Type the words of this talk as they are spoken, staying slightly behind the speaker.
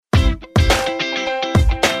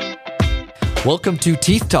Welcome to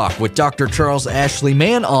Teeth Talk with Dr. Charles Ashley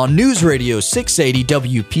Mann on News Radio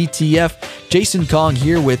 680 WPTF. Jason Kong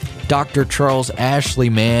here with Dr. Charles Ashley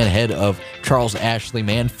Mann, head of Charles Ashley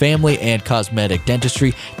Mann Family and Cosmetic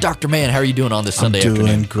Dentistry. Dr. Mann, how are you doing on this Sunday afternoon? I'm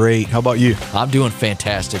doing great. How about you? I'm doing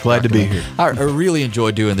fantastic. Glad to be here. I really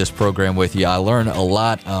enjoy doing this program with you. I learn a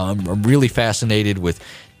lot. I'm really fascinated with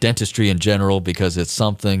dentistry in general because it's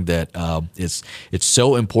something that it's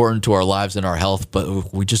so important to our lives and our health,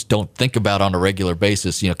 but we just don't think about on a regular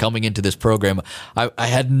basis. You know, coming into this program, I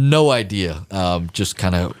had no idea just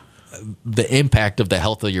kind of the impact of the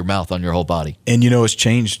health of your mouth on your whole body. And, it's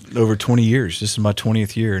changed over 20 years. This is my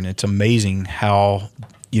 20th year, and it's amazing how,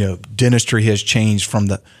 dentistry has changed from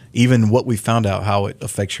even what we found out, how it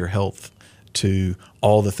affects your health, to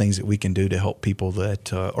all the things that we can do to help people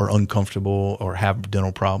that are uncomfortable or have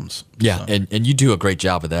dental problems. Yeah, so. And you do a great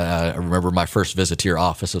job of that. I remember my first visit to your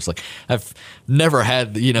office. It was like, I've never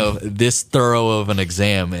had, this thorough of an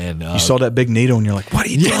exam. And you saw that big needle and you're like, what are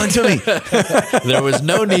you doing to me? There was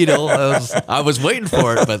no needle. I was waiting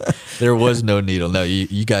for it, but there was no needle. No,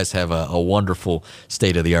 you guys have a wonderful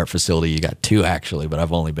state-of-the-art facility. You got two, actually, but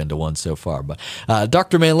I've only been to one so far. But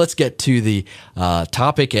Dr. Mann, let's get to the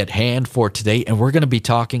topic at hand for today, and we're going to be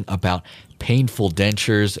talking about painful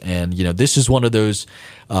dentures. And this is one of those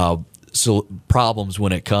problems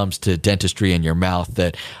when it comes to dentistry in your mouth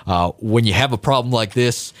that when you have a problem like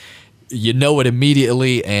this, you know it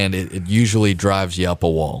immediately, and it usually drives you up a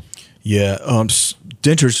wall. Yeah,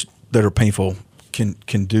 dentures that are painful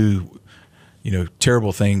can do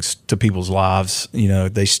terrible things to people's lives.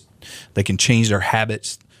 They can change their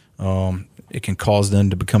habits. It can cause them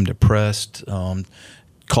to become depressed,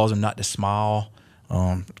 cause them not to smile,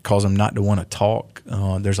 cause them not to want to talk.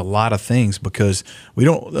 There's a lot of things because we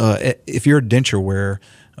don't. If you're a denture wearer,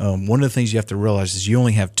 one of the things you have to realize is you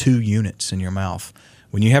only have 2 units in your mouth.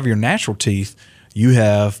 When you have your natural teeth, you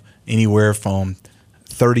have anywhere from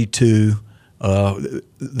 32,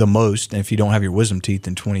 the most, and if you don't have your wisdom teeth,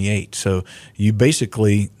 then 28. So you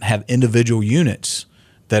basically have individual units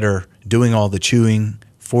that are doing all the chewing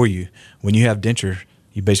for you. When you have denture,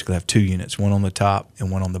 you basically have 2 units, one on the top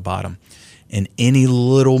and one on the bottom. And any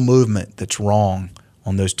little movement that's wrong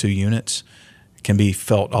on those 2 units can be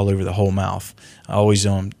felt all over the whole mouth. I always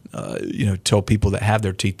tell people that have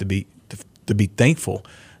their teeth to be thankful,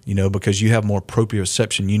 because you have more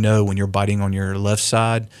proprioception. When you're biting on your left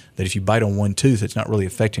side, that if you bite on one tooth, it's not really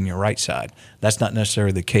affecting your right side. That's not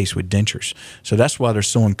necessarily the case with dentures. So that's why they're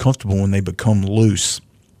so uncomfortable when they become loose,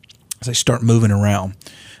 as they start moving around.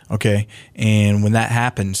 Okay, and when that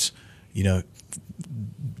happens,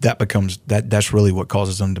 that's really what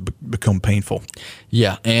causes them to become painful.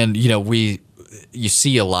 Yeah, and you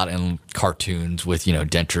see a lot in cartoons with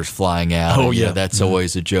dentures flying out. Oh, yeah, that's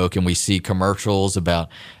always a joke. And we see commercials about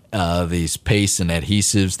these pastes and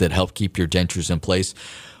adhesives that help keep your dentures in place.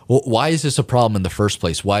 Well, why is this a problem in the first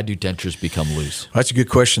place? Why do dentures become loose? That's a good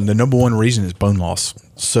question. The number one reason is bone loss.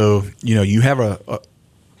 So you have a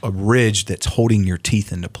ridge that's holding your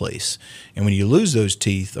teeth into place, and when you lose those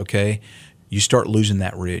teeth, you start losing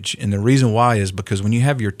that ridge. And the reason why is because when you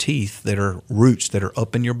have your teeth that are roots that are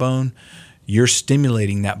up in your bone, you're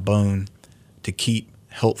stimulating that bone to keep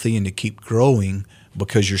healthy and to keep growing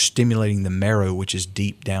because you're stimulating the marrow, which is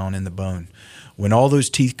deep down in the bone. When all those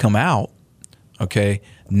teeth come out,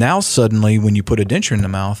 now suddenly when you put a denture in the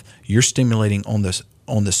mouth, you're stimulating on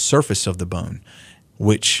the surface of the bone,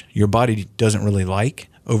 which your body doesn't really like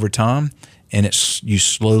over time, and you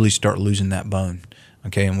slowly start losing that bone.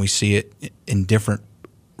 And we see it in different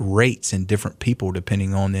rates in different people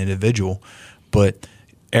depending on the individual, but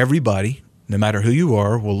everybody, no matter who you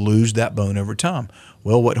are, will lose that bone over time.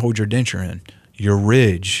 Well, what holds your denture in? Your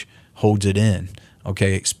ridge holds it in,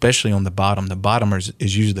 especially on the bottom. The bottom is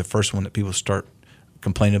usually the first one that people start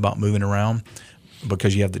complaining about moving around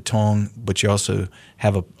because you have the tongue, but you also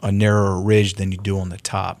have a narrower ridge than you do on the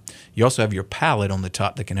top. You also have your palate on the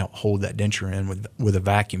top that can help hold that denture in with a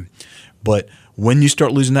vacuum. But when you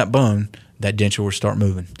start losing that bone, that denture will start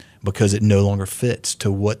moving because it no longer fits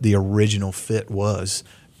to what the original fit was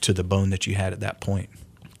to the bone that you had at that point.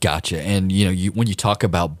 Gotcha. And when you talk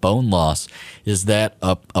about bone loss, is that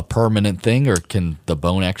a permanent thing, or can the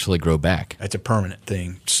bone actually grow back? That's a permanent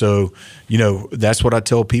thing. So that's what I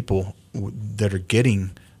tell people that are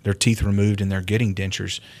getting their teeth removed and they're getting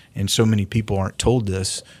dentures. And so many people aren't told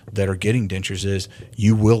this that are getting dentures is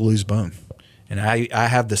you will lose bone. And I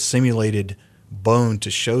have the simulated bone to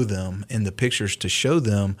show them and the pictures to show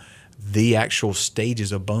them the actual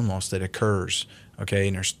stages of bone loss that occurs.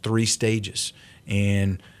 And there's 3 stages.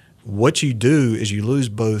 And what you do is you lose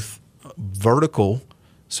both vertical,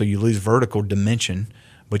 so you lose vertical dimension,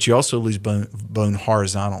 but you also lose bone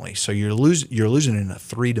horizontally. So you're losing it in a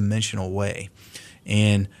three-dimensional way.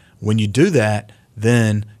 And when you do that,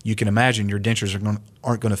 then you can imagine your dentures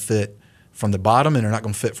aren't going to fit from the bottom, and they're not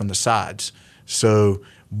going to fit from the sides. So,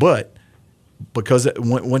 but because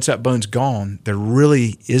once that bone's gone, there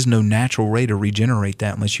really is no natural way to regenerate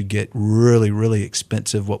that unless you get really, really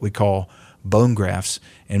expensive, what we call bone grafts.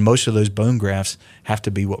 And most of those bone grafts have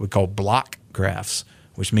to be what we call block grafts,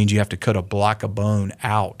 which means you have to cut a block of bone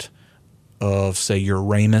out of, say, your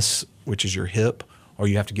ramus, which is your hip, or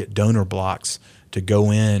you have to get donor blocks to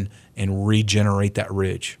go in and regenerate that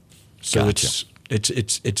ridge. So Gotcha.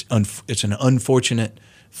 it's an unfortunate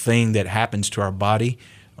thing that happens to our body.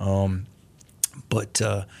 But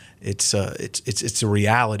it's a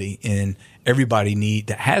reality, and everybody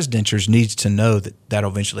that has dentures needs to know that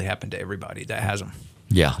that'll eventually happen to everybody that has them.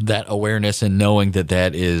 Yeah, that awareness and knowing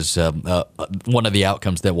that is one of the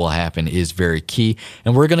outcomes that will happen is very key.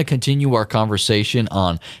 And we're going to continue our conversation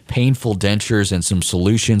on painful dentures and some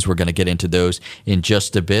solutions. We're going to get into those in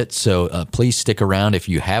just a bit. So please stick around. If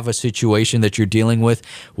you have a situation that you're dealing with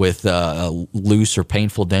loose or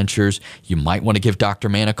painful dentures, you might want to give Dr.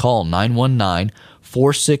 Mann a call,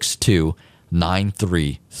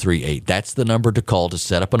 919-462-9338. That's the number to call to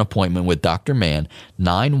set up an appointment with Dr. Mann,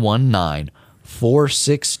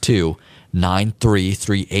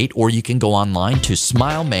 919-462-9338, or you can go online to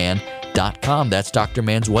smileman.com. That's Dr.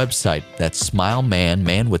 Mann's website. That's smileman,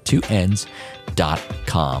 man with two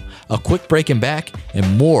N's.com. A quick break and back,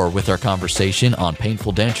 and more with our conversation on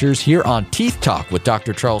painful dentures here on Teeth Talk with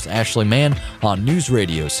Dr. Charles Ashley Mann on News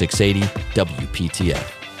Radio 680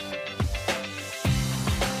 WPTF.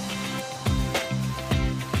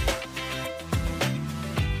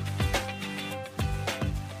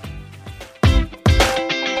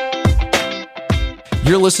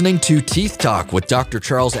 You're listening to Teeth Talk with Dr.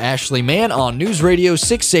 Charles Ashley Mann on News Radio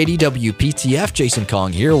 680 WPTF. Jason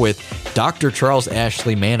Kong here with Dr. Charles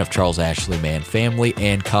Ashley Mann of Charles Ashley Mann Family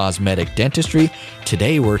and Cosmetic Dentistry.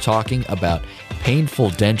 Today we're talking about painful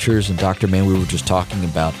dentures, and Dr. Mann, we were just talking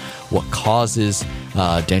about what causes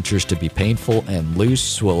dentures to be painful and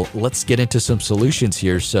loose. Well, let's get into some solutions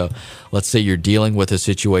here. So let's say you're dealing with a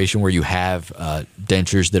situation where you have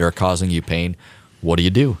dentures that are causing you pain. What do you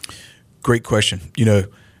do? Great question.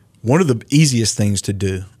 One of the easiest things to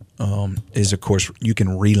do is, of course, you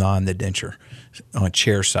can reline the denture on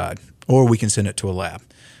chair side, or we can send it to a lab.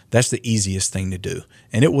 That's the easiest thing to do,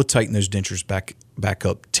 and it will tighten those dentures back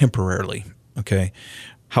up temporarily. Okay.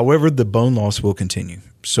 However, the bone loss will continue,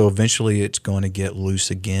 so eventually it's going to get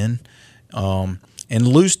loose again, and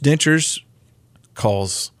loose dentures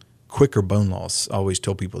cause quicker bone loss. I always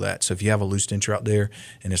tell people that. So if you have a loose denture out there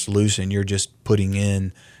and it's loose, and you're just putting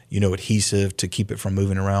in adhesive to keep it from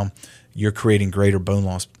moving around, you're creating greater bone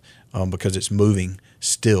loss because it's moving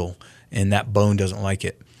still, and that bone doesn't like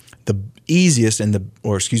it. The easiest and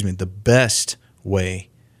the best way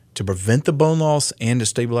to prevent the bone loss and to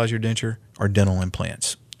stabilize your denture are dental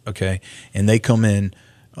implants. Okay, and they come in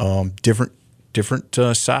different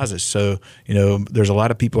sizes. So there's a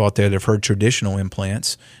lot of people out there that have heard traditional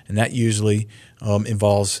implants, and that usually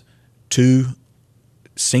involves 2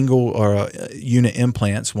 single or unit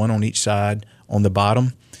implants, 1 on each side on the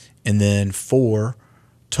bottom, and then 4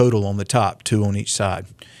 total on the top, 2 on each side.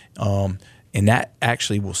 And that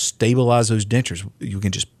actually will stabilize those dentures. You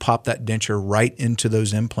can just pop that denture right into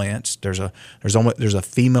those implants. There's a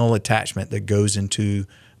female attachment that goes into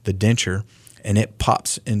the denture, and it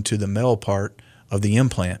pops into the male part of the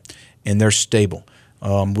implant, and they're stable.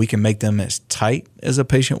 We can make them as tight as a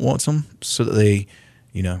patient wants them, so that they,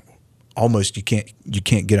 almost you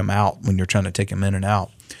can't get them out when you're trying to take them in and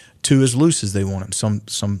out, to as loose as they want them.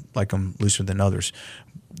 Some like them looser than others.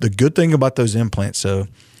 The good thing about those implants, though,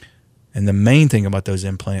 and the main thing about those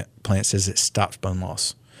implants is it stops bone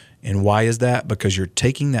loss. And why is that? Because you're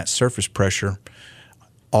taking that surface pressure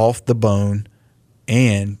off the bone,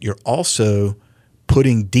 and you're also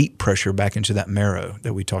putting deep pressure back into that marrow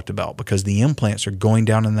that we talked about, because the implants are going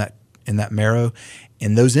down in that marrow,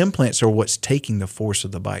 and those implants are what's taking the force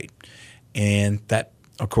of the bite. And that,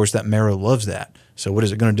 of course, that marrow loves that. So what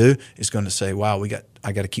is it going to do? It's going to say, wow,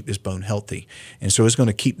 I got to keep this bone healthy. And so it's going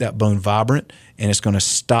to keep that bone vibrant, and it's going to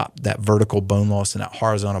stop that vertical bone loss and that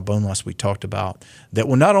horizontal bone loss we talked about, that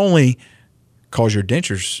will not only cause your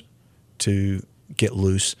dentures to get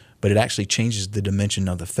loose, but it actually changes the dimension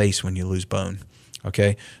of the face when you lose bone.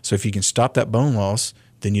 Okay? So if you can stop that bone loss,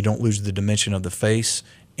 then you don't lose the dimension of the face,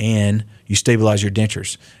 and you stabilize your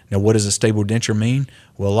dentures. Now, what does a stable denture mean?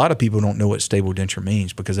 Well, a lot of people don't know what stable denture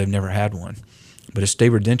means because they've never had one. But a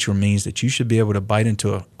stable denture means that you should be able to bite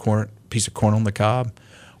into a piece of corn on the cob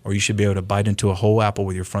or you should be able to bite into a whole apple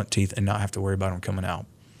with your front teeth and not have to worry about them coming out.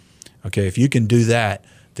 Okay, if you can do that,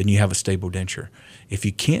 then you have a stable denture. If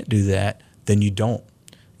you can't do that, then you don't.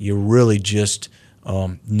 You're really just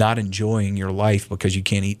not enjoying your life because you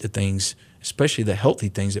can't eat the things, especially the healthy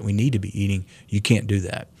things that we need to be eating. You can't do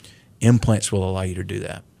that. Implants will allow you to do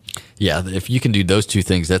that. Yeah, if you can do those two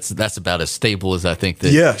things, that's about as stable as I think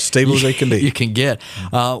that stable as they can be. You can get.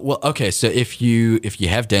 Well, okay, so if you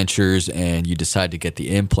have dentures and you decide to get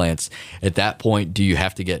the implants, at that point, do you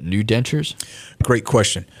have to get new dentures? Great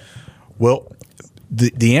question. Well,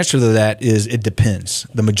 the answer to that is it depends.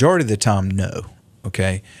 The majority of the time, no.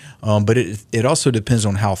 Okay, but it also depends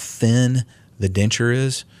on how thin the denture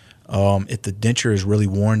is. If the denture is really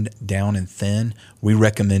worn down and thin, we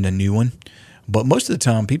recommend a new one. But most of the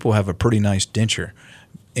time, people have a pretty nice denture,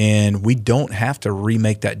 and we don't have to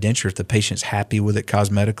remake that denture if the patient's happy with it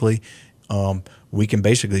cosmetically. We can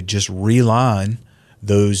basically just realign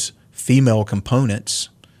those female components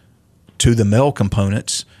to the male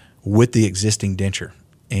components with the existing denture,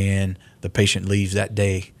 and the patient leaves that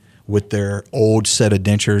day with their old set of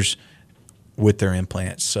dentures with their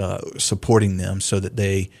implants supporting them so that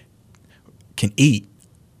they can eat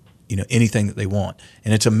anything that they want.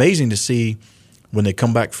 And it's amazing to see when they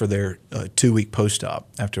come back for their 2-week post-op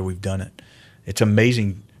after we've done it. It's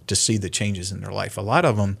amazing to see the changes in their life. A lot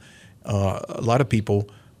of them, a lot of people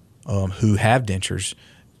who have dentures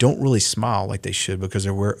don't really smile like they should because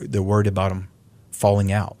they're worried about them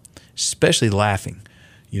falling out, especially laughing.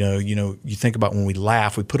 You think about when we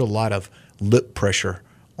laugh, we put a lot of lip pressure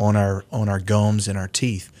on our gums and our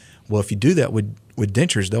teeth. Well, if you do that with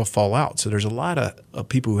dentures, they'll fall out. So there's a lot of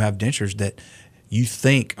people who have dentures that you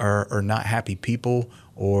think are not happy people,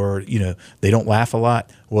 or they don't laugh a lot.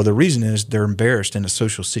 Well, the reason is they're embarrassed in a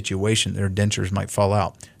social situation. Their dentures might fall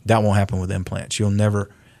out. That won't happen with implants. You'll never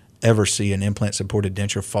ever see an implant supported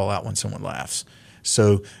denture fall out when someone laughs.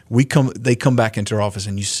 So they come back into our office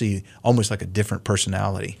and you see almost like a different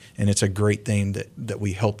personality, and it's a great thing that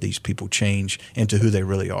we help these people change into who they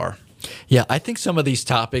really are. Yeah, I think some of these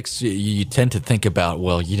topics you tend to think about,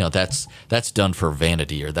 well, that's done for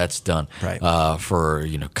vanity, or that's done for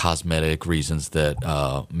cosmetic reasons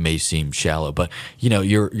that may seem shallow. But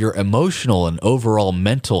your emotional and overall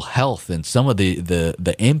mental health and some of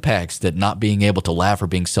the impacts that not being able to laugh or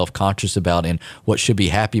being self-conscious about in what should be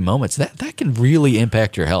happy moments, that can really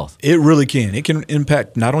impact your health. It really can. It can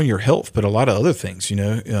impact not only your health but a lot of other things.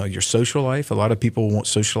 Your social life. A lot of people won't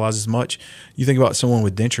socialize as much. You think about someone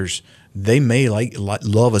with dentures. They may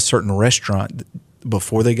love a certain restaurant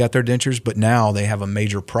before they got their dentures, but now they have a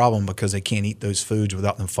major problem because they can't eat those foods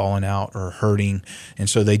without them falling out or hurting, and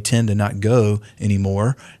so they tend to not go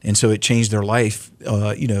anymore. And so it changed their life,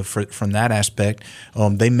 from that aspect.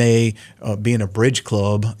 They may be in a bridge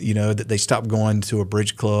club, that they stop going to a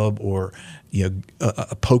bridge club or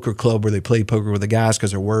a poker club where they play poker with the guys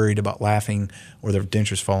because they're worried about laughing or their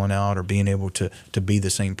dentures falling out or being able to be the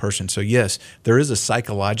same person. So yes, there is a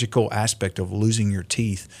psychological aspect of losing your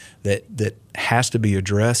teeth that has to be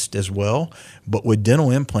addressed as well. But with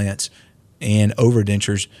dental implants and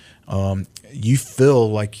overdentures, you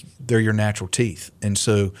feel like they're your natural teeth, and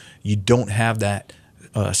so you don't have that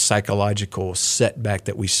psychological setback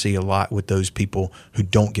that we see a lot with those people who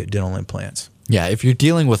don't get dental implants. Yeah, if you're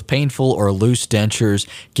dealing with painful or loose dentures,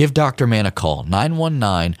 give Dr. Mann a call,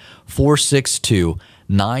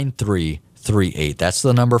 919-462-9338. That's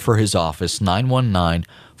the number for his office,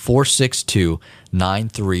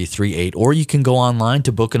 919-462-9338. Or you can go online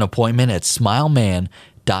to book an appointment at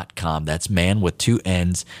smileman.com. That's man with 2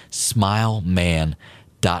 N's, smileman.com.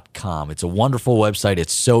 It's a wonderful website.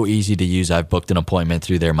 It's so easy to use. I've booked an appointment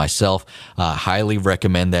through there myself. Highly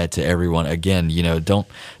recommend that to everyone. Again,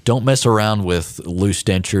 don't mess around with loose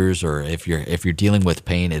dentures, or if you're dealing with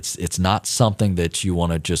pain, it's not something that you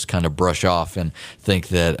want to just kind of brush off and think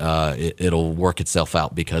that it'll work itself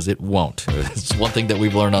out, because it won't. It's one thing that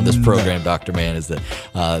we've learned on this program, Dr. Mann, is that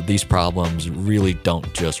these problems really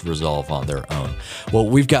don't just resolve on their own. Well,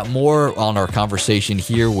 we've got more on our conversation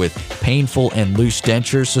here with painful and loose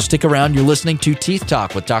dentures. So stick around. You're listening to Teeth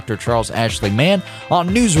Talk with Dr. Charles Ashley Mann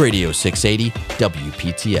on News Radio 680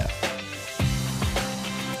 WPTF.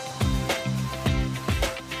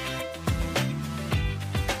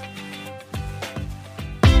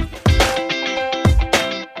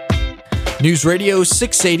 News Radio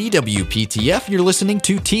 680 WPTF. You're listening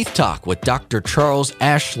to Teeth Talk with Dr. Charles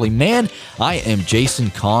Ashley Mann. I am Jason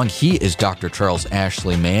Kong. He is Dr. Charles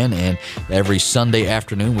Ashley Mann, and every Sunday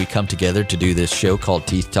afternoon we come together to do this show called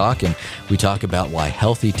Teeth Talk, and we talk about why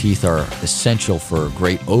healthy teeth are essential for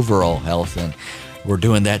great overall health. And We're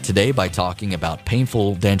doing that today by talking about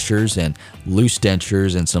painful dentures and loose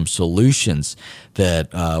dentures and some solutions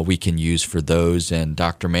that we can use for those. And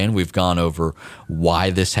Dr. Mann, we've gone over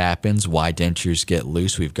why this happens, why dentures get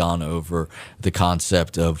loose. We've gone over the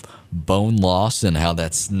concept of bone loss and how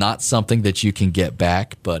that's not something that you can get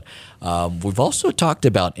back. But we've also talked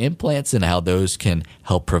about implants and how those can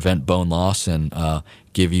help prevent bone loss and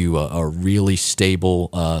give you a really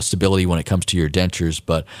stability when it comes to your dentures.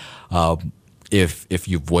 But if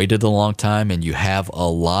you've waited a long time and you have a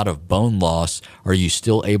lot of bone loss, are you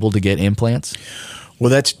still able to get implants? Well,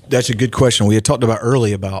 that's a good question. We had talked about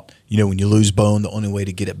early about, when you lose bone, the only way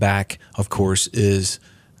to get it back, of course, is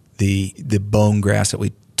the bone grafts that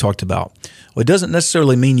we talked about. Well, it doesn't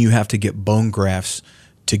necessarily mean you have to get bone grafts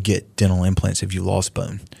to get dental implants if you lost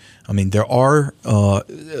bone. I mean, there are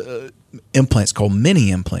implants called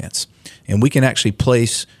mini implants, and we can actually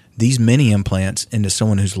place these mini implants into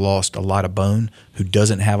someone who's lost a lot of bone, who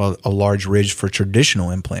doesn't have a large ridge for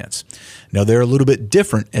traditional implants. Now, they're a little bit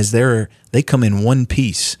different as they come in one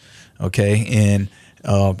piece, okay? And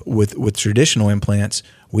with traditional implants,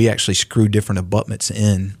 we actually screw different abutments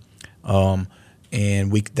in, and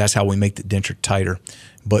that's how we make the denture tighter.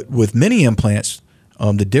 But with mini implants,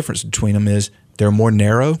 the difference between them is they're more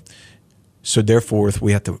narrow, so therefore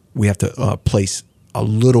we have to place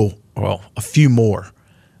a few more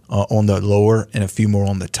on the lower and a few more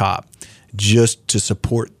on the top, just to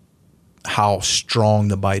support how strong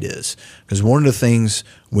the bite is. Because one of the things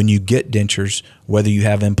when you get dentures, whether you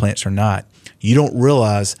have implants or not, you don't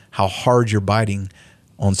realize how hard you're biting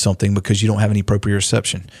on something because you don't have any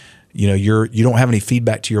proprioception. You don't have any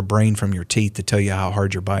feedback to your brain from your teeth to tell you how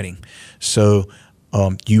hard you're biting. So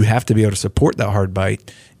you have to be able to support that hard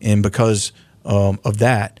bite, and because of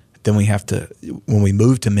that, then when we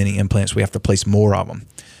move to mini implants, we have to place more of them.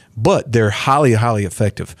 But they're highly, highly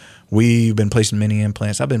effective. We've been placing mini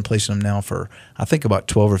implants. I've been placing them now for, I think, about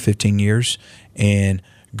 12 or 15 years, and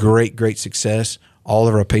great success. All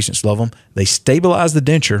of our patients love them. They stabilize the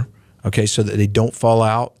denture, okay, so that they don't fall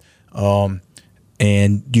out,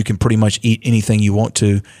 and you can pretty much eat anything you want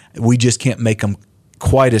to. We just can't make them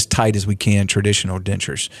quite as tight as we can traditional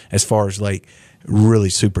dentures, as far as like really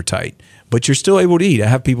super tight. But you're still able to eat. I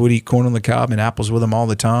have people that eat corn on the cob and apples with them all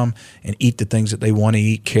the time and eat the things that they want to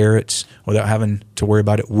eat, carrots, without having to worry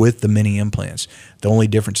about it with the mini implants. The only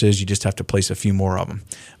difference is you just have to place a few more of them.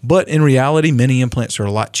 But in reality, mini implants are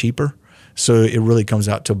a lot cheaper, so it really comes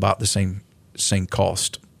out to about the same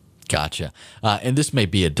cost. Gotcha. And this may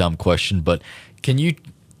be a dumb question, but can you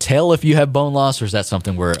tell if you have bone loss, or is that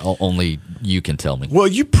something where only you can tell me? Well,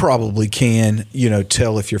 you probably can,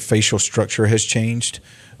 tell if your facial structure has changed.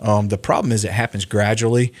 The problem is it happens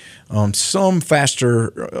gradually, some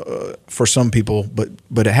faster for some people,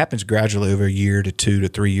 but it happens gradually over a year to 2 to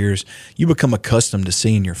 3 years. You become accustomed to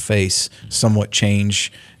seeing your face somewhat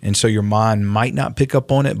change, and so your mind might not pick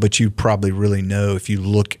up on it, but you probably really know if you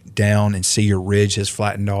look down and see your ridge has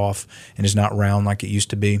flattened off and is not round like it used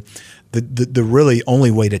to be. The really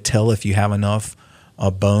only way to tell if you have enough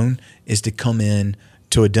bone is to come in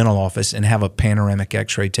to a dental office and have a panoramic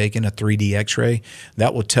x-ray taken, a 3D x-ray.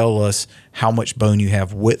 That will tell us how much bone you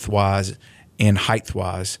have width-wise and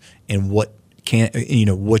height-wise, and what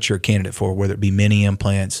you're a candidate for, whether it be mini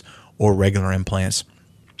implants or regular implants.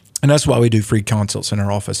 And that's why we do free consults in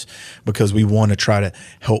our office, because we want to try to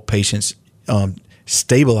help patients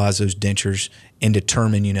stabilize those dentures and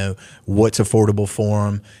determine, what's affordable for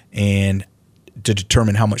them, and to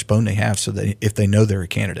determine how much bone they have, so that if they know they're a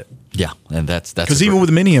candidate. Yeah, and that's because even with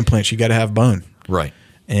mini implants, you got to have bone, right?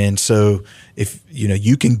 And so if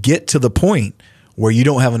you can get to the point where you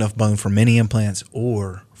don't have enough bone for mini implants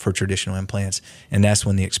or for traditional implants, and that's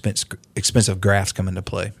when the expensive grafts come into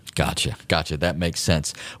play. Gotcha. That makes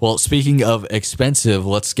sense. Well, speaking of expensive,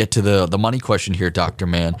 let's get to the money question here, Dr.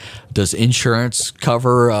 Mann. Does insurance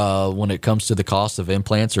cover when it comes to the cost of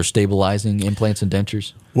implants or stabilizing implants and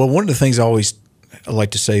dentures? Well, one of the things I always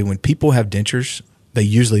like to say, when people have dentures, they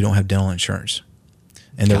usually don't have dental insurance.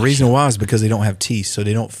 And the reason why is because they don't have teeth, so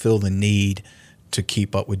they don't feel the need to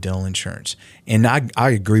keep up with dental insurance. And I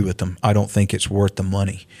agree with them. I don't think it's worth the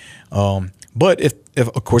money. But if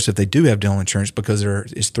of course, if they do have dental insurance because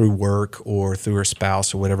it's through work or through a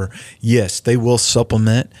spouse or whatever, yes, they will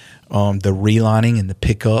supplement the relining and the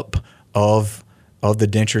pickup of the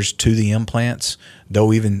dentures to the implants.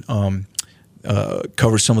 They'll even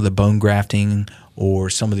cover some of the bone grafting or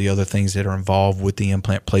some of the other things that are involved with the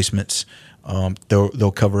implant placements.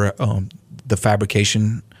 They'll cover the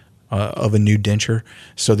fabrication of a new denture.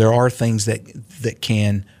 So there are things that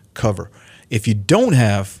can cover. If you don't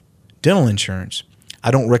have dental insurance, I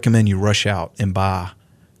don't recommend you rush out and buy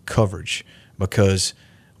coverage, because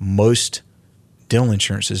most dental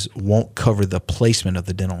insurances won't cover the placement of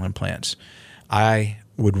the dental implants. I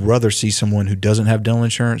would rather see someone who doesn't have dental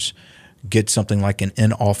insurance get something like an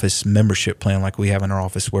in-office membership plan like we have in our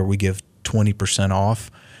office, where we give 20%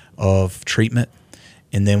 off of treatment,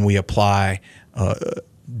 and then we apply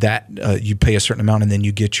you pay a certain amount, and then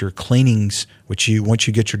you get your cleanings, which once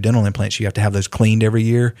you get your dental implants, you have to have those cleaned every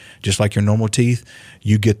year, just like your normal teeth.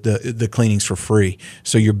 You get the cleanings for free.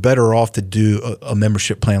 So you're better off to do a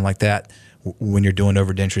membership plan like that when you're doing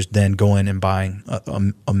overdentures than going and buying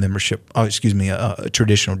a membership, a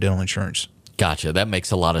traditional dental insurance. Gotcha. That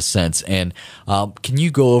makes a lot of sense. And can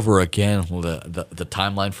you go over again the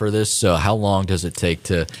timeline for this? So how long does it take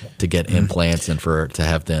to get implants and to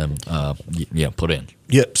have them put in?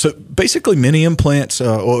 Yeah. So basically, mini implants,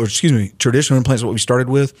 traditional implants, what we started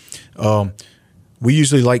with, we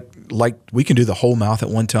usually like we can do the whole mouth at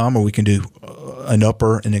one time, or we can do an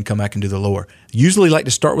upper and then come back and do the lower. Usually like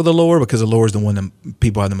to start with the lower because the lower is the one that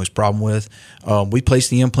people have the most problem with. We place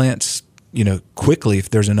the implants quickly if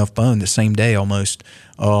there's enough bone, the same day almost.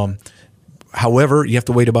 However, you have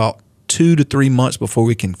to wait about 2 to 3 months before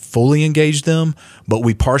we can fully engage them, but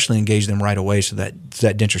we partially engage them right away so that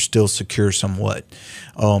denture still secures somewhat.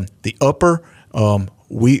 The upper,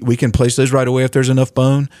 we can place those right away if there's enough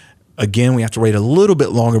bone. Again, we have to wait a little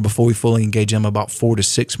bit longer before we fully engage them, about 4 to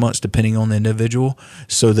 6 months, depending on the individual,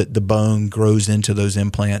 so that the bone grows into those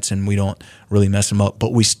implants and we don't really mess them up.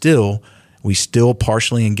 But we still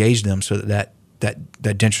partially engage them so that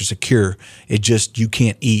denture is secure. It just, you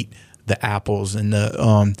can't eat the apples in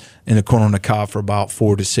the corner on the cob for about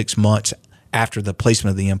 4 to 6 months after the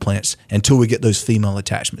placement of the implants until we get those female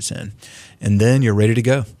attachments in, and then you're ready to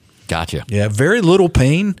go. Gotcha. Yeah, very little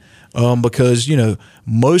pain because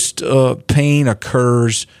most pain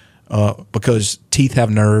occurs because teeth have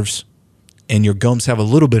nerves and your gums have a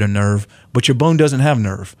little bit of nerve, but your bone doesn't have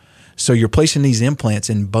nerve. So you're placing these implants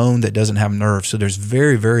in bone that doesn't have nerve. So there's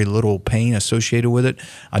very, very little pain associated with it.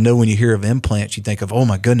 I know when you hear of implants, you think of, oh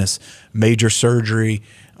my goodness, major surgery,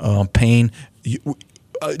 pain.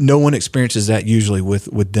 No one experiences that usually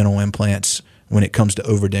with dental implants when it comes to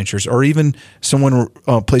overdentures, or even someone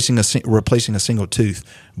replacing a single tooth.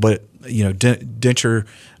 But denture,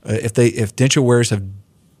 if denture wearers have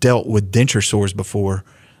dealt with denture sores before,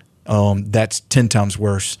 that's 10 times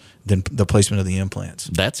worse than the placement of the implants.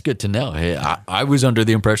 That's good to know. Hey, I was under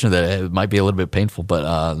the impression that it might be a little bit painful,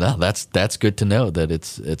 but no, that's good to know that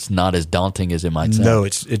it's not as daunting as it might sound. No,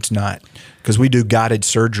 it's not, because we do guided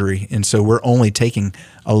surgery, and so we're only taking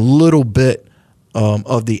a little bit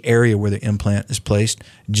of the area where the implant is placed.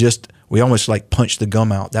 We almost like punch the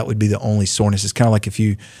gum out. That would be the only soreness. It's kind of like if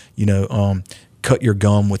you cut your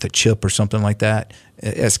gum with a chip or something like that.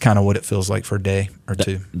 That's kind of what it feels like for a day or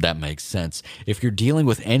two. That makes sense. If you're dealing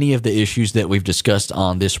with any of the issues that we've discussed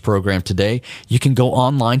on this program today, you can go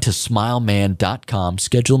online to smileman.com,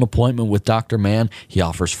 schedule an appointment with Dr. Mann. He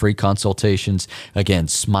offers free consultations. Again,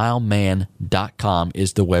 smileman.com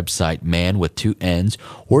is the website, man with 2 N's,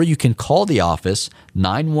 or you can call the office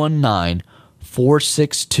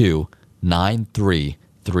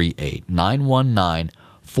 919-462-9338.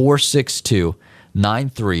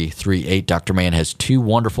 919-462-9338. Dr. Mann has 2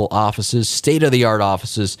 wonderful offices, state-of-the-art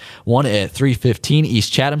offices, one at 315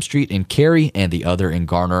 East Chatham Street in Cary and the other in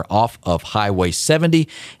Garner off of Highway 70.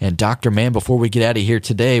 And Dr. Mann, before we get out of here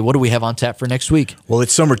today, what do we have on tap for next week? Well,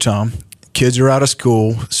 it's summertime. Kids are out of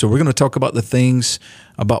school, so we're going to talk about the things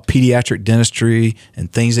about pediatric dentistry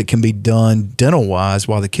and things that can be done dental-wise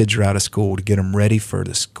while the kids are out of school to get them ready for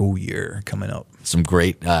the school year coming up. Some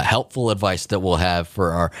great helpful advice that we'll have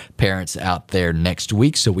for our parents out there next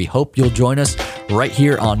week. So we hope you'll join us right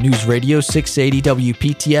here on News Radio 680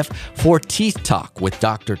 WPTF for Teeth Talk with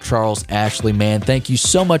Dr. Charles Ashley Mann. Thank you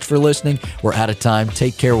so much for listening. We're out of time.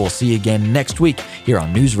 Take care. We'll see you again next week here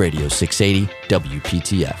on News Radio 680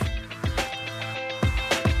 WPTF.